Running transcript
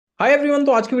Hi everyone.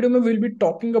 तो आज की वीडियो में will be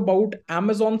talking about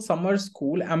Amazon summer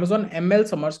school, Amazon ML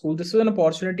summer school. This is an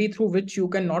opportunity through which you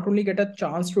can not only get a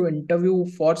chance to interview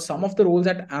for some of the roles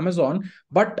at Amazon,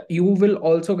 but you will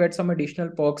also get some additional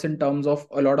perks in terms of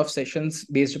a lot of sessions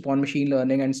based upon machine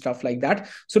learning and stuff like that.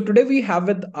 So today we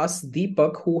have with us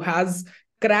Deepak, who has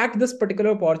cracked this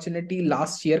particular opportunity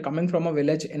last year, coming from a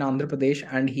village in Andhra Pradesh,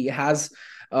 and he has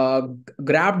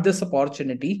grabbed this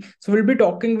opportunity. So we'll be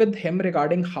talking with him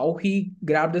regarding how he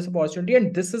grabbed this opportunity,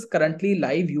 and this is currently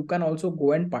live. You can also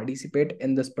go and participate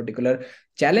in this particular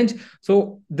challenge.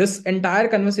 So this entire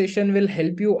conversation will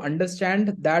help you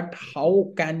understand that how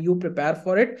can you prepare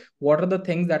for it, what are the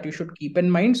things that you should keep in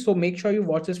mind. So make sure you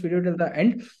watch this video till the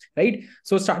end, right?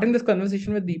 So starting this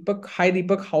conversation with Deepak. Hi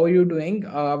Deepak, how are you doing?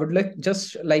 I would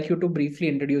like you to briefly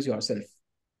introduce yourself.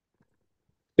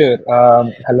 Sure.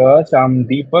 Hello, so I'm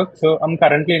Deepak. So I'm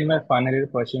currently in my final year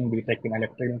pursuing BTech in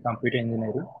Electrical and Computer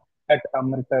Engineering at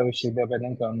Amrita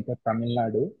Vishwanath Coimbatore, Tamil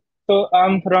Nadu. So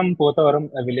I'm from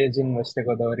Potavaram, a village in West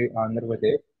Godavari, Andhra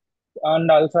Pradesh. And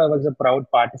also I was a proud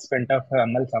participant of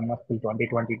ML Summer School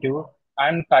 2022.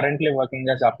 I'm currently working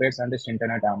as Applied Scientist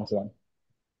Intern at Amazon.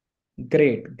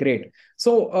 Great, great.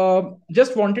 So,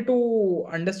 just wanted to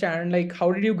understand, like,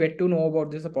 how did you get to know about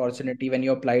this opportunity when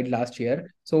you applied last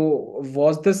year? So,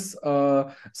 was this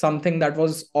something that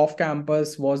was off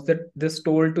campus? Was that this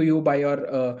told to you by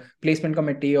your placement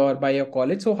committee or by your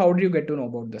college? So, how did you get to know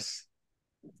about this?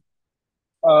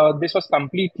 This was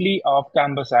completely off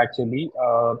campus actually.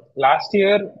 Last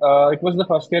year, it was the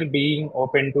first year being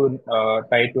open to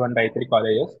Tier 2 and Tier 3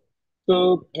 colleges.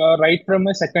 So, right from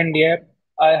my second year,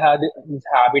 I had this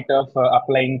habit of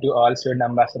applying to all student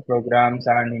ambassador programs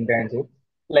and internships.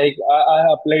 Like,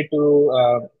 I applied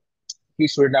to few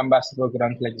student ambassador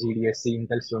programs like GDSC,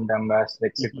 Intel Student Ambassador,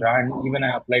 etc. Mhm. And even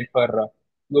I applied for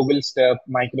Google Step,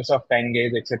 Microsoft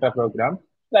Engage, etc. program.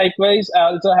 Likewise, I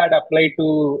also had applied to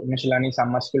Michelin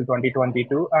Summer School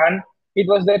 2022, and it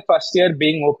was their first year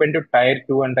being open to Tier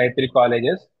 2 and Tier 3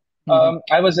 colleges. Mhm.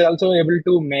 I was also able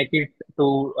to make it to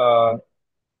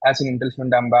as an Intel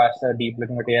Student Ambassador, Deep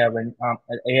Learning at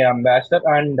AI Ambassador,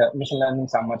 and Machine Learning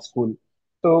Summer School.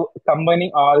 So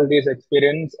combining all this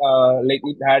experience, like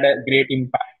it had a great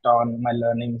impact on my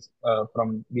learnings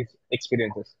from these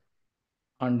experiences.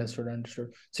 Understood,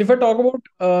 understood. So if I talk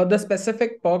about the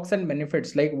specific perks and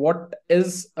benefits, like what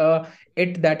is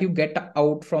it that you get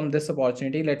out from this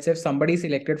opportunity? Let's say if somebody is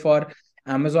selected for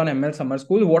Amazon ML Summer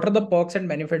School, what are the perks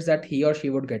and benefits that he or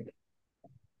she would get?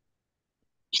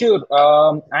 Sure.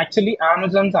 Actually,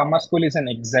 Amazon Summer School is an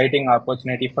exciting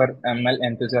opportunity for ML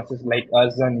enthusiasts like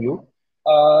us and you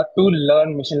to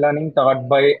learn machine learning taught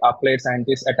by applied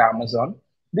scientists at Amazon.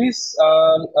 These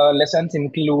lessons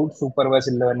include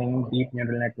supervised learning, deep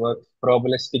neural networks,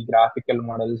 probabilistic graphical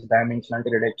models,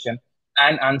 dimensionality reduction,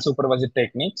 and unsupervised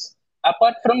techniques.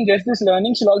 Apart from just this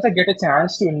learning, you'll also get a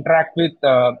chance to interact with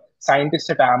scientists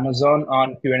at Amazon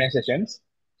on Q&A sessions.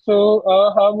 So,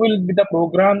 how will be the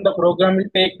program? The program will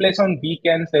take place on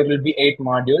weekends. There will be 8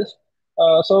 modules.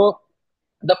 So,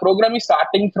 the program is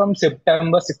starting from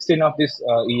September 16 of this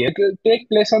year. It will take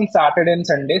place on Saturday and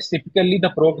Sundays. Typically,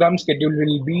 the program schedule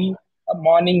will be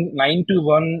morning 9 to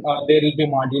 1. There will be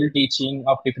module teaching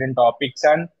of different topics,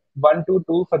 and 1 to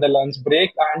 2 for the lunch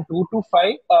break, and 2 to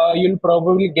 5, you'll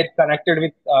probably get connected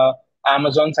with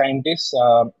Amazon scientists.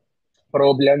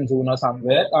 Problem Zoom or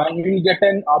somewhere, and you will get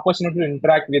an opportunity to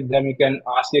interact with them. You can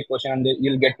ask a question, and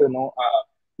you'll get to know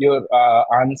your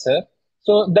answer.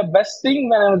 So the best thing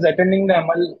when I was attending the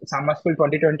ML Summer School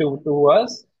 2022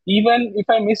 was even if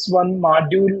I miss one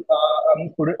module,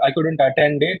 I couldn't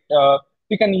attend it.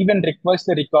 You can even request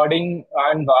the recording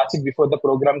and watch it before the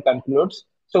program concludes.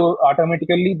 So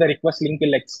automatically the request link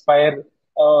will expire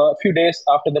a few days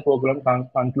after the program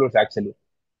concludes actually.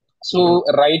 So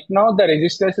right now the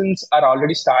registrations are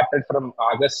already started from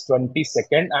August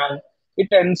 22nd and it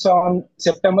ends on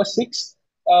September 6th.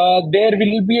 There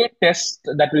will be a test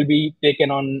that will be taken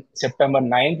on September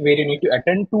 9th where you need to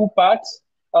attend two parts.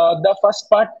 The first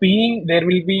part being there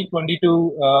will be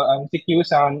 22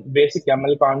 MCQs on basic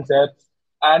ML concepts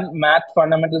and math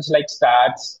fundamentals like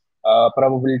stats,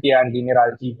 probability and linear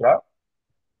algebra.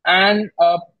 And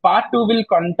part two will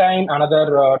contain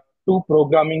another two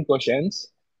programming questions.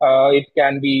 It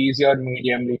can be easy or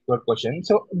medium difficult questions.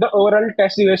 So the overall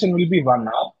test duration will be 1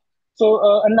 hour. So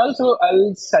and also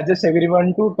I'll suggest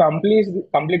everyone to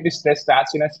complete this test as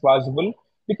soon as possible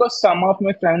because some of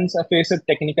my friends faced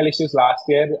technical issues last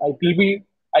year. It will be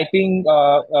I think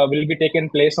will be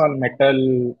taken place on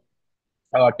Metal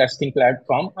testing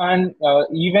platform and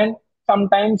even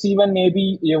sometimes even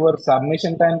maybe your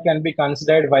submission time can be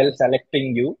considered while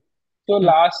selecting you. So Hmm.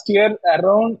 last year,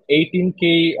 around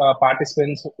 18K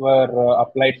participants were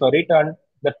applied for it, and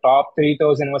the top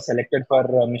 3,000 was selected for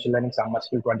Machine Learning Summer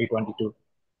School 2022.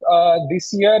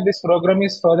 This year, this program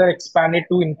is further expanded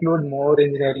to include more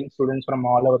engineering students from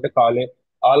all over the college,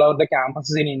 all over the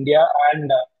campuses in India,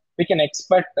 and we can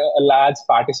expect a large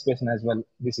participation as well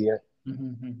this year.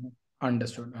 Mm-hmm.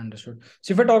 Understood, understood.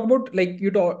 So if I talk about like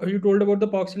you told about the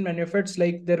perks and benefits,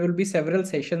 like there will be several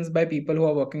sessions by people who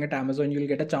are working at Amazon. You'll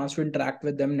get a chance to interact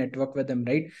with them, network with them,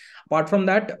 right? Apart from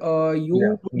that, Yeah. you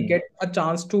will get a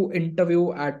chance to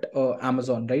interview at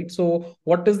Amazon, right? So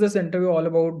what is this interview all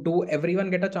about? Do everyone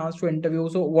get a chance to interview?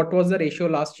 So what was the ratio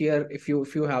last year, if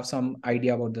you have some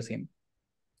idea about the same?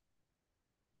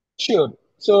 Sure.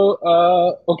 So,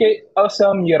 okay,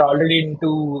 awesome. You're already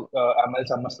into ML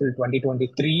Summer School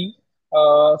 2023.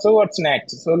 So, what's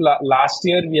next? So, last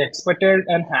year we expected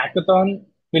an hackathon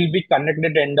will be conducted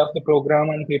at the end of the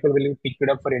program and people will be picked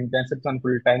up for internships and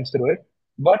full times through it.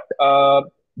 But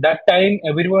that time,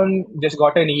 everyone just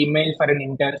got an email for an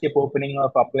internship opening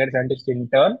of Applied Scientist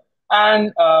intern.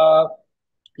 And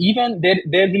even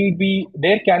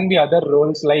there can be other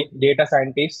roles like data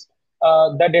scientist.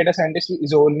 The data scientist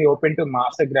is only open to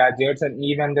master graduates, and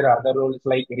even there are other roles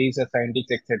like research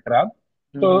scientists, etc.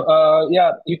 So Mm-hmm.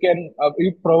 yeah,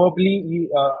 you probably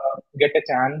get a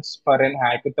chance for an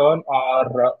hackathon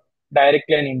or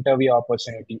directly an interview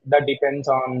opportunity. That depends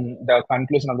on the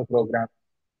conclusion of the program.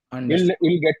 Understood.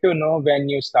 You'll get to know when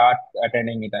you start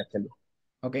attending it actually.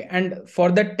 Okay. And for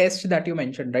the test that you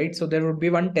mentioned, right? So there would be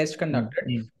one test Mm, conducted.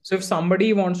 mm. So if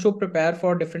somebody wants to prepare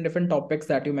for different topics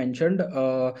that you mentioned,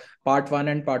 part one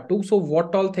and part two, so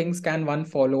what all things can one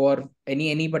follow, or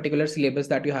any particular syllabus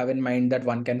that you have in mind that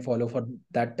one can follow for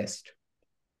that test?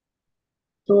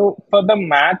 So for the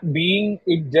math being,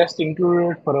 it just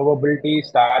included probability,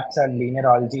 stats, and linear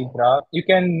algebra. You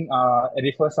can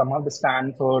refer some of the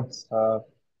Stanford's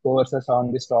courses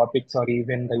on these topics or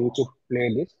even the YouTube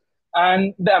playlist.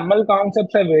 And the ML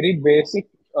concepts are very basic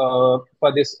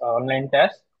for this online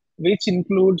test, which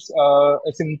includes a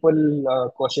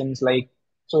simple questions like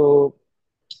so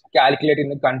calculating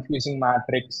the confusing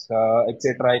matrix,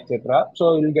 etc., etc.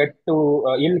 So you'll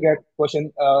get question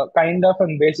kind of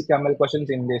and basic ML questions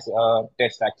in this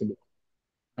test actually.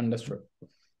 Understood.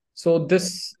 So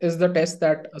this is the test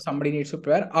that somebody needs to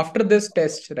prepare. After this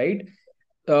test, right?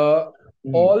 Uh,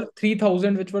 Mm. all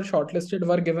 3,000 which were shortlisted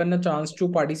were given a chance to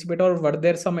participate, or were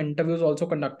there some interviews also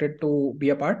conducted to be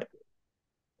a part?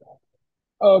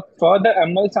 For the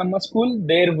ML Summer School,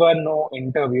 there were no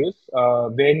interviews.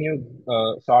 When you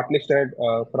shortlisted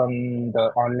from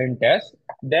the online test,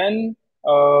 then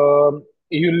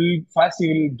you'll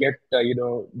get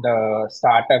the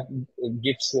startup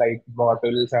gifts like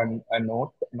bottles and a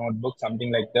notebook,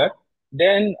 something like that.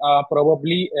 Then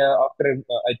probably after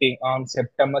I think on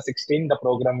September 16, the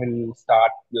program will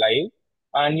start live,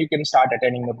 and you can start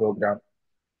attending the program.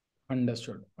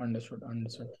 Understood. Understood.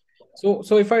 Understood.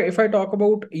 So if I talk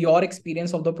about your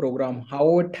experience of the program,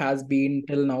 how it has been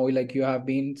till now, like you have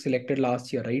been selected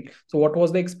last year, right? So what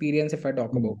was the experience if I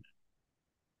talk about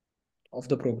of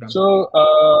the program? So,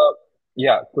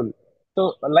 yeah, cool.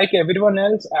 So, like everyone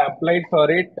else, I applied for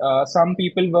it. Some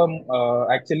people were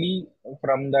actually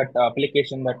from that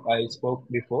application that I spoke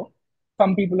before.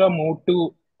 Some people are moved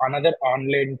to another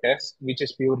online test, which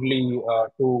is purely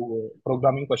to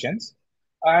programming questions.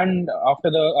 And after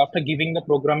giving the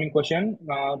programming question,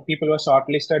 people were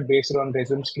shortlisted based on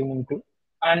resume screening too,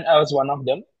 and I was one of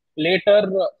them. Later,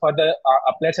 for the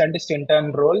apply scientist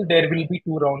intern role, there will be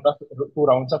two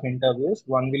rounds of interviews.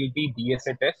 One will be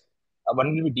DSA test,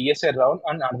 one will be DSA round,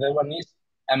 and another one is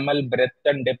ML breadth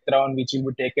and depth round, which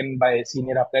will be taken by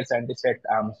senior applied scientist at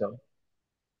Amazon.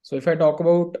 So if I talk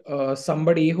about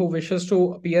somebody who wishes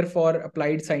to appear for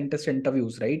applied scientist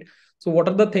interviews, right? So what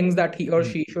are the things that he or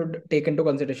Mm. she should take into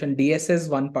consideration? DS is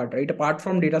one part, right? Apart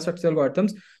from data structural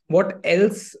algorithms, what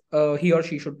else he or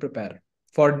she should prepare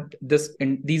for these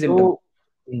interviews? So,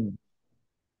 mm,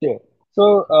 sure.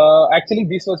 So actually,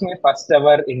 this was my first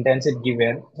ever internship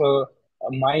given. So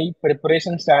my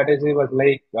preparation strategy was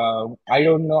like I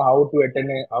don't know how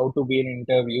to be an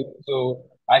interview. So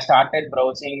I started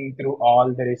browsing through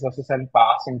all the resources and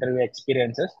past interview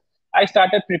experiences. I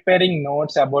started preparing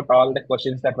notes about all the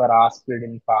questions that were asked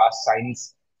in past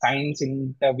science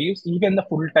interviews, even the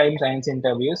full time science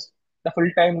interviews. The full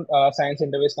time science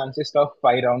interviews consist of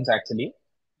 5 rounds actually.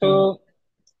 Mhm. So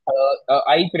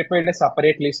I prepared a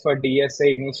separate list for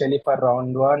DSA initially for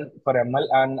round one for ML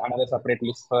and another separate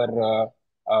list for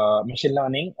machine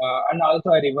learning. And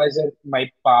also I revised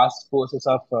my past courses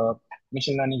of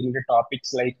machine learning related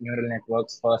topics like neural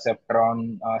networks,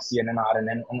 perceptron, CNN,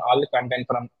 RNN, and all the content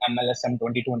from MLSM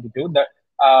 2022.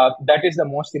 That is the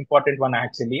most important one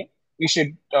actually. We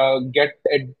should get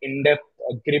an in-depth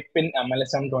grip in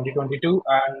MLSM 2022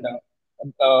 and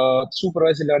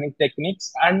supervised learning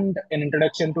techniques and an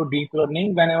introduction to deep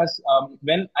learning when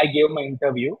I gave my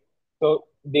interview. So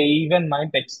they even might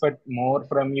expect more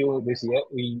from you this year.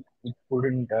 We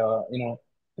couldn't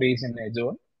freeze in a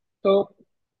zone. So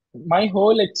my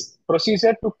whole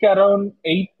procedure took around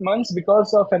 8 months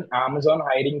because of an Amazon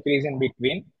hiring freeze in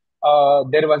between.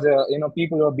 There was a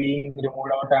people were being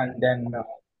removed out, and then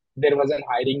there was an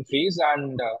hiring freeze,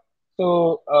 and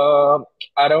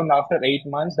around after 8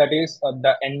 months, that is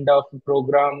the end of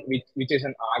program, which is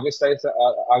in August,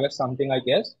 August something I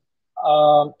guess.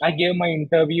 I gave my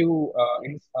interview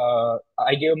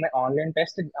I gave my online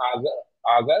test in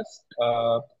August.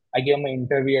 I gave my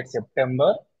interview at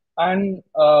September, and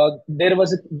there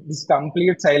was this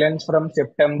complete silence from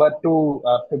September to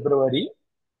February.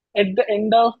 At the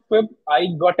end of Feb, I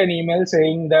got an email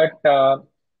saying that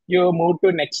you move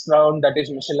to next round, that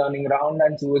is machine learning round,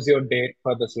 and choose your date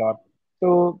for the slot.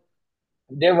 So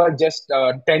there were just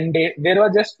 10 days. There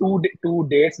were just two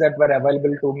dates that were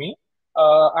available to me,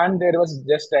 and there was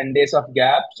just 10 days of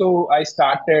gap. So I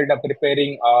started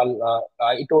preparing all.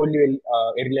 I told you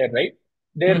earlier, right?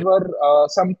 There Hmm. were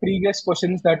some previous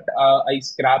questions that I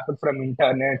scrapped from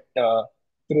internet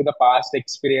through the past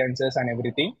experiences and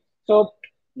everything. So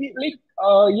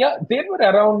yeah, there were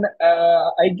around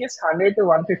I guess 100 to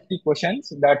 150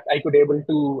 questions that I could able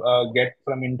to get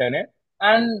from internet,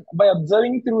 and by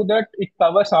observing through that, it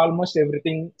covers almost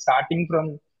everything, starting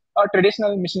from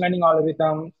traditional machine learning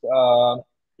algorithms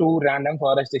to random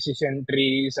forest decision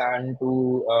trees and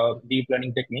to deep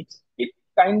learning techniques. It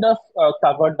kind of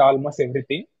covered almost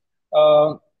everything.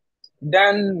 Uh,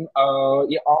 then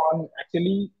yeah, on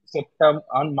actually September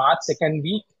on March second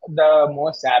week, the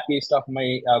most happiest of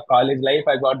my college life,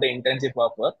 I got the internship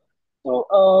offer.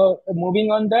 So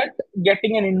moving on that,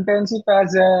 getting an internship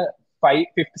as a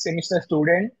fifth semester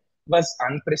student was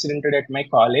unprecedented at my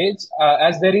college,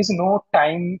 as there is no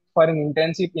time for an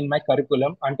internship in my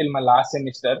curriculum until my last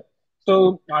semester.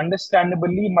 So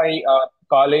understandably, my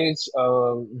college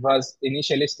was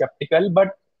initially skeptical,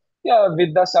 but yeah,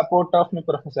 with the support of my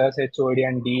professors, HOD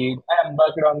and D, I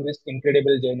embarked on this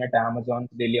incredible journey at Amazon's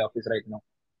daily office right now.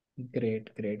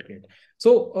 Great, great, great.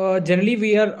 So, generally,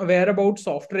 we are aware about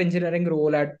software engineering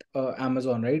role at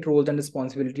Amazon, right? Roles and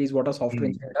responsibilities, what a software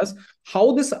Hmm. engineer does.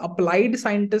 How this applied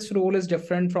scientist role is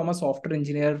different from a software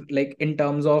engineer, like in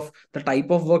terms of the type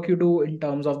of work you do, in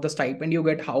terms of the stipend you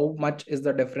get, how much is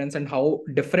the difference, and how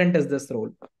different is this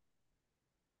role?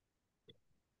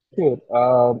 Sure.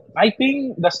 I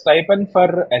think the stipend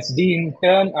for SD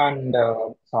intern and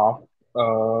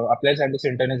applied scientist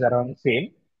intern is around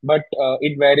same, but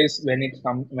it varies when it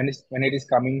is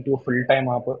coming to full time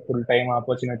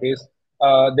opportunities.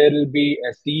 There will be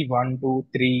SD 1, 2,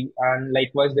 3, and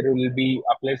likewise there will be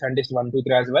applied scientist 1, 2,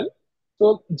 3 as well.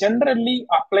 So generally,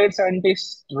 applied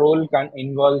scientist role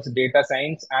involves data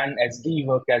science and SD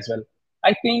work as well.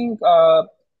 I think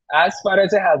as far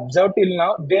as I have observed till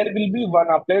now, there will be one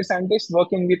applied scientist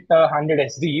working with 100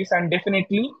 SDs, and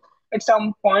definitely at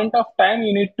some point of time,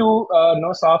 you need to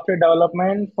know software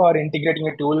development for integrating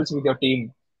your tools with your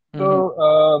team. Mhm.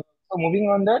 So, so moving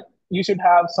on that, you should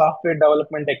have software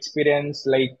development experience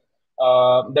like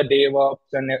the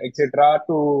DevOps and etc.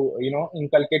 to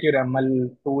inculcate your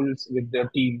ML tools with the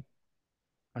team.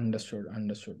 Understood,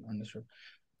 understood, understood.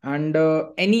 And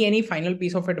any final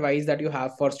piece of advice that you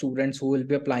have for students who will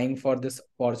be applying for this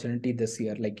opportunity this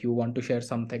year? Like you want to share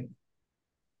something?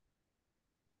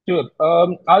 Sure.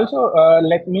 Also,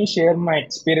 let me share my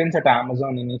experience at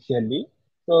Amazon initially.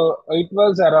 So it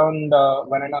was around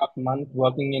 1.5 month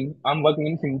working in. I'm working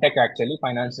in fintech actually,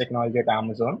 finance technology at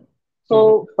Amazon. Mhm.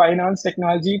 So finance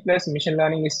technology plus machine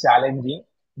learning is challenging.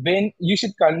 When you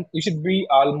should be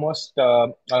almost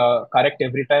correct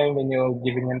every time when you're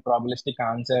giving a probabilistic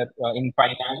answer in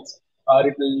finance, or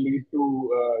it will lead to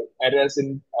errors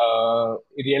in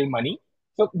real money.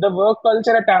 So the work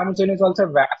culture at Amazon is also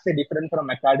vastly different from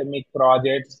academic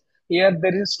projects. Here,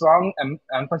 there is strong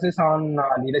emphasis on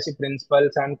leadership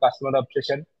principles and customer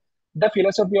obsession. The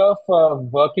philosophy of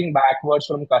working backwards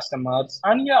from customers,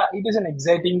 and yeah, it is an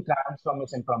exciting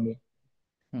transformation for me.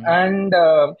 Mhm. And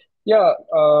yeah,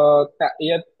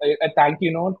 yeah, a thank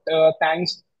you note.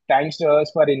 Thanks to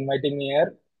us for inviting me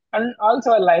here. And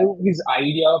also, I like his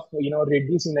idea of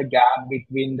reducing the gap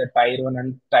between the tier one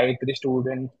and tier three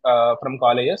students from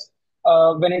colleges.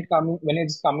 when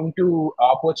it's coming to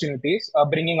opportunities,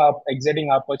 bringing up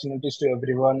exciting opportunities to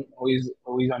everyone who is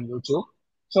on YouTube.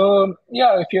 So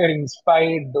yeah, if you're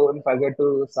inspired, don't forget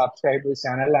to subscribe to this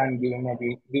channel and give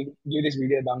this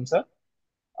video a thumbs up.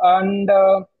 And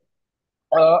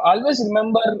always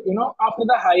remember, after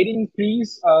the hiring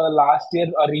freeze last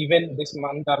year or even this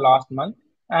month or last month,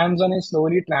 Amazon is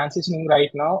slowly transitioning right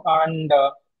now, and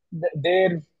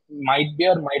there might be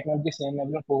or might not be same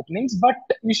level of openings, but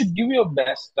you should give your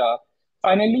best.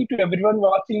 Finally, to everyone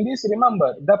watching this,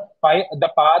 remember the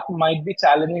path might be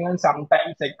challenging and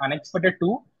sometimes like unexpected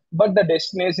too, but the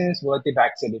destination is worth it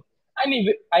actually.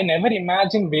 I never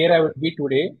imagined where I would be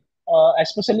today,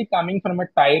 especially coming from a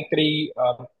tier three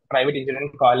private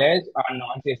engineering college and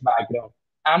non-CS background.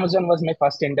 Amazon was my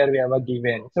first interview ever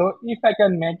given. So if I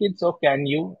can make it, so can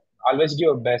you. Always do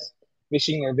your best.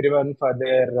 Wishing everyone for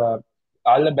their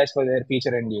all the best for their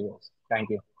future endeavors.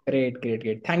 Thank you. Great, great,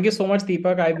 great. Thank you so much,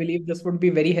 Deepak. I believe this would be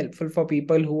very helpful for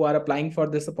people who are applying for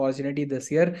this opportunity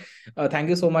this year. Thank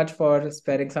you so much for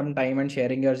sparing some time and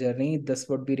sharing your journey. This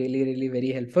would be really, really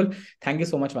very helpful. Thank you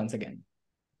so much once again.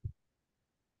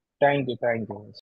 Thank you. Thank you.